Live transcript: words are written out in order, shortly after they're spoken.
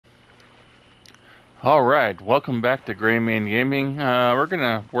Alright, welcome back to Gray Man Gaming. We're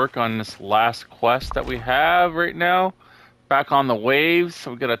gonna work on this last quest that we have right now. Back on the waves, so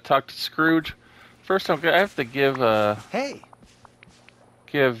we gotta talk to Scrooge. First, I have to Hey,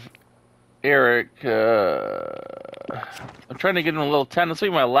 give Eric. I'm trying to get him a level 10. This will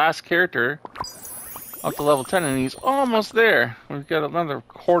be my last character up to level 10, and he's almost there. We've got another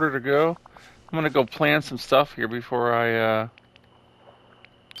quarter to go. I'm gonna go plan some stuff here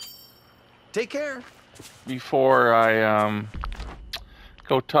take care. before I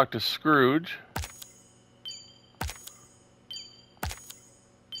go talk to Scrooge.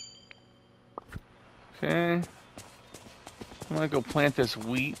 Okay. I'm gonna go plant this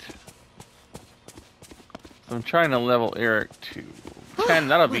wheat. So I'm trying to level Eric to 10.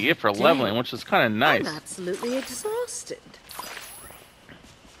 That'll be it for leveling, which is kind of nice. I'm absolutely exhausted.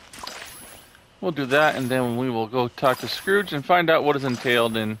 We'll do that, and then we will go talk to Scrooge and find out what is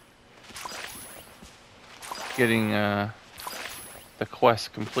entailed in getting the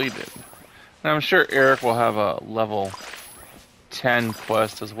quest completed. And I'm sure Eric will have a level 10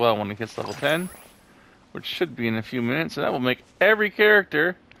 quest as well when he gets level 10, which should be in a few minutes, and that will make every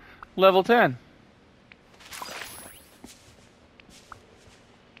character level 10.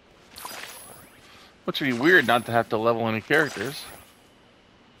 Which would be weird not to have to level any characters.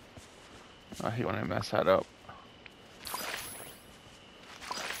 I hate when I mess that up.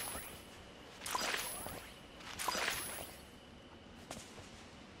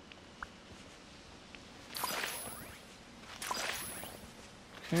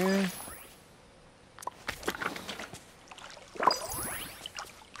 Okay.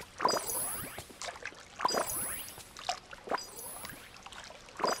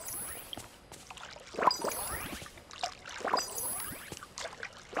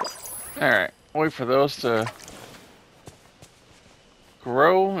 Alright, wait for those to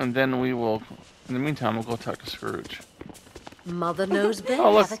grow, and then we will, in the meantime, we'll go talk to Scrooge. Mother knows best.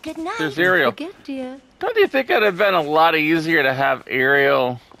 Oh, look, Have a good night. there's Ariel. Don't forget, dear. Don't you think it'd have been a lot easier to have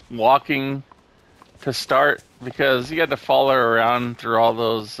Ariel walking to start? Because you had to follow her around through all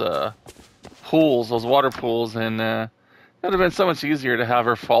those pools, those water pools, and it would have been so much easier to have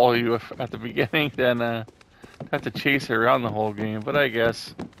her follow you at the beginning than have to chase her around the whole game. But I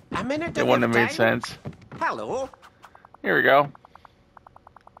guess A minute it wouldn't have made sense. Hello. Here we go.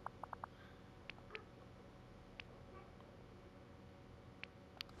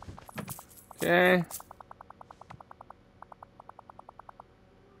 Okay.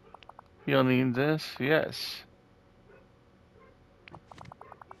 You'll need this, yes.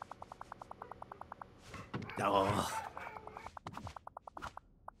 Oh.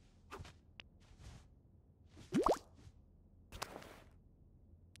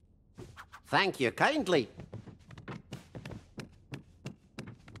 Thank you kindly.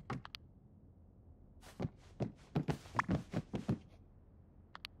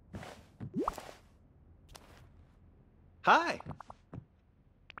 Hi.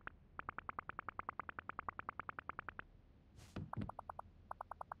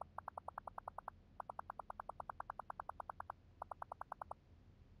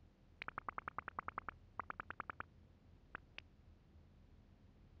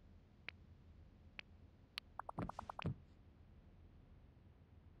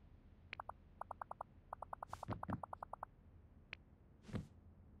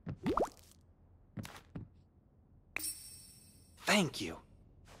 Thank you.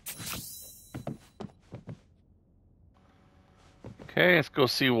 Okay, let's go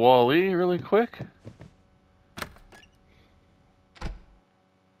see Wall-E really quick.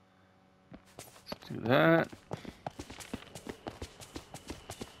 Let's do that.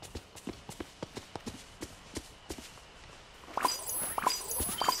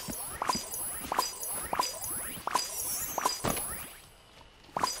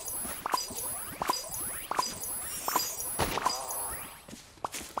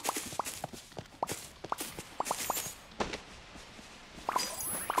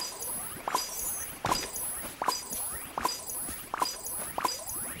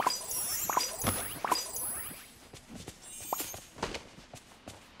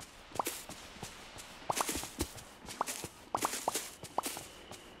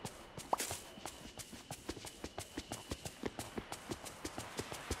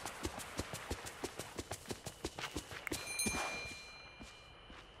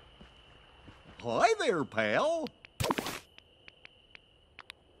 Hi there, pal.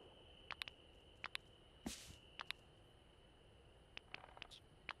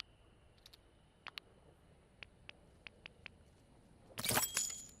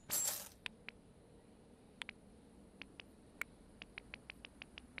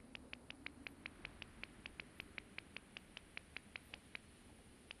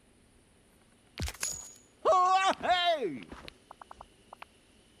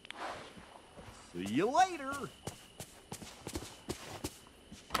 you later.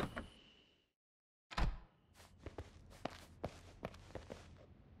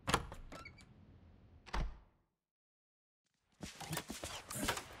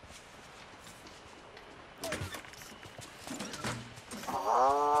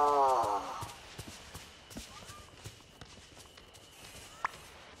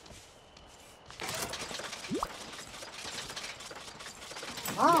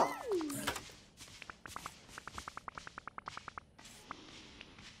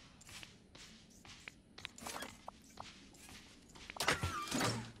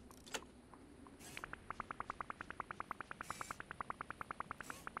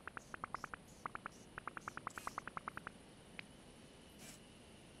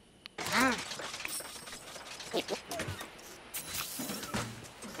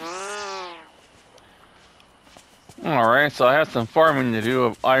 Alright, so I have some farming to do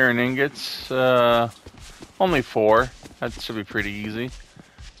of iron ingots. Only 4. That should be pretty easy.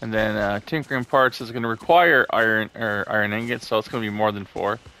 And then tinkering parts is going to require iron ingots, so it's going to be more than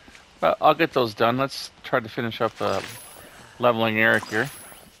 4. But I'll get those done. Let's try to finish up leveling Eric here.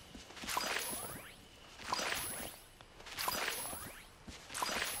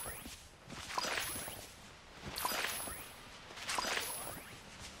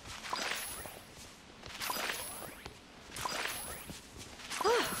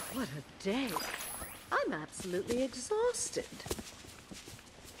 What a day. I'm absolutely exhausted.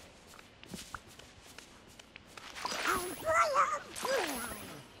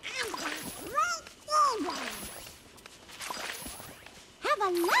 Have a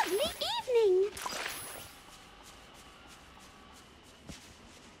lovely evening.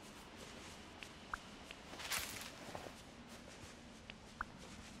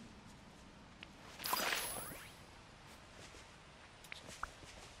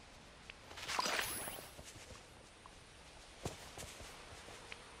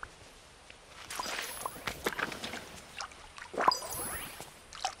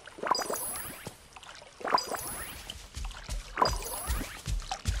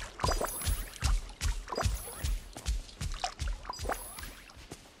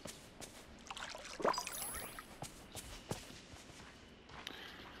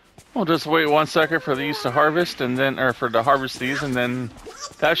 We'll just wait 1 second for these to harvest, and then, or for to harvest these, and then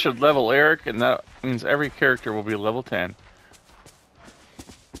that should level Eric, and that means every character will be level 10.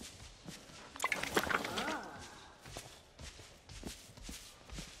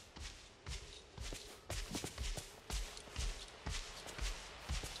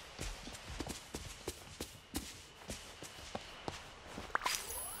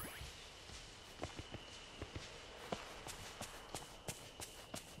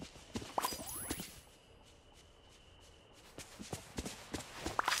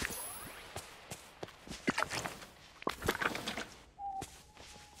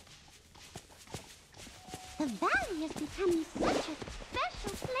 The valley is becoming such a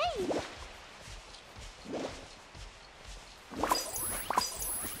special place.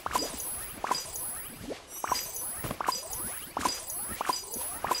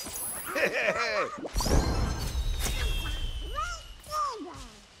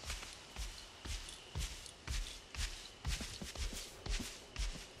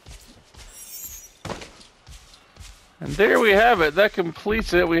 And there we have it. That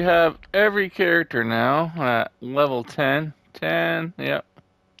completes it. We have every character now at level 10. 10, yep.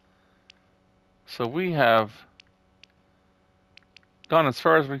 So we have gone as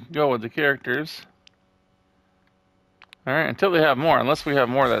far as we can go with the characters. Alright, until we have more. Unless we have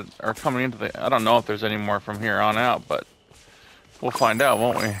more that are coming into the... I don't know if there's any more from here on out, but we'll find out,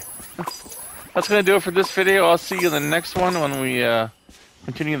 won't we? That's going to do it for this video. I'll see you in the next one when we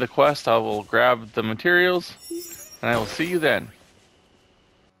continue the quest. I will grab the materials. And I will see you then.